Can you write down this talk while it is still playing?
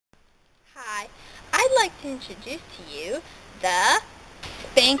Hi, I'd like to introduce to you the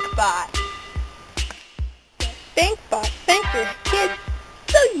Spank-Bot. The Spank-Bot spanks your kids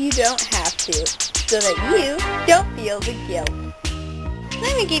so you don't have to, so that you don't feel the guilt.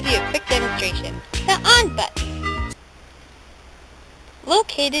 Let me give you a quick demonstration. The on button,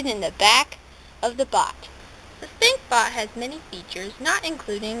 located in the back of the bot. The Spank-Bot has many features, not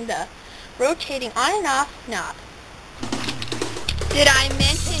including the rotating on and off knob. Did I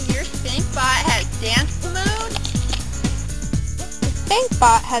mention your Spank-Bot has dance mode? The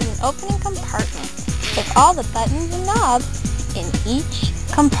Spank-Bot has an opening compartment with all the buttons and knobs in each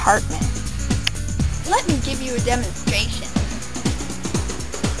compartment. Let me give you a demonstration.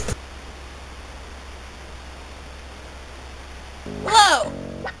 Low,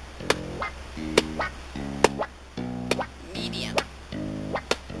 medium,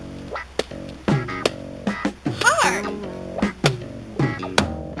 hard,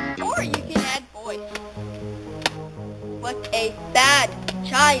 or you can add voice. What a sad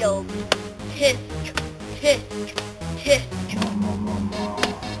child! Tisk, tisk, tisk.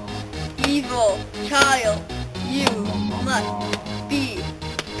 Evil child, you must be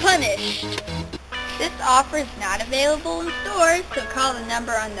punished. This offer is not available in stores, so call the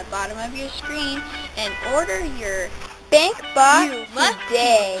number on the bottom of your screen and order your Spank-Bot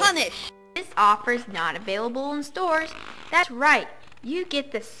today. Be punished. This offer is not available in stores. That's right. You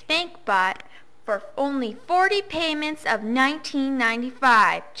get the Spank-Bot for only 40 payments of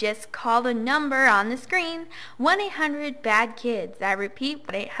 $19.95. Just call the number on the screen, 1-800-BAD-KIDS. I repeat,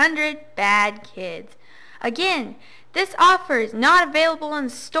 1-800-BAD-KIDS. Again, this offer is not available in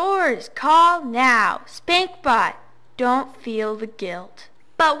stores. Call now. Spank-Bot. Don't feel the guilt.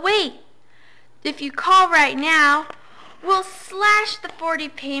 But wait, if you call right now, we'll slash the 40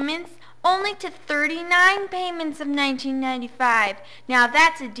 payments only to 39 payments of $19.95. Now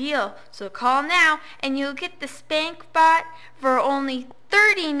that's a deal, so call now and you'll get the Spank-Bot for only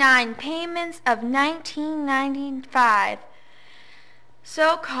 39 payments of $19.95.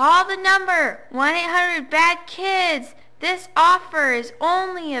 So call the number, 1-800-BAD-KIDS. This offer is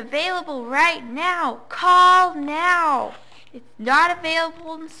only available right now. Call now. It's not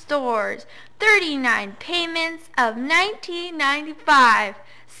available in stores. 39 payments of $19.95.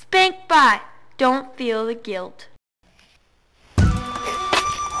 Spank-Bot. Don't feel the guilt.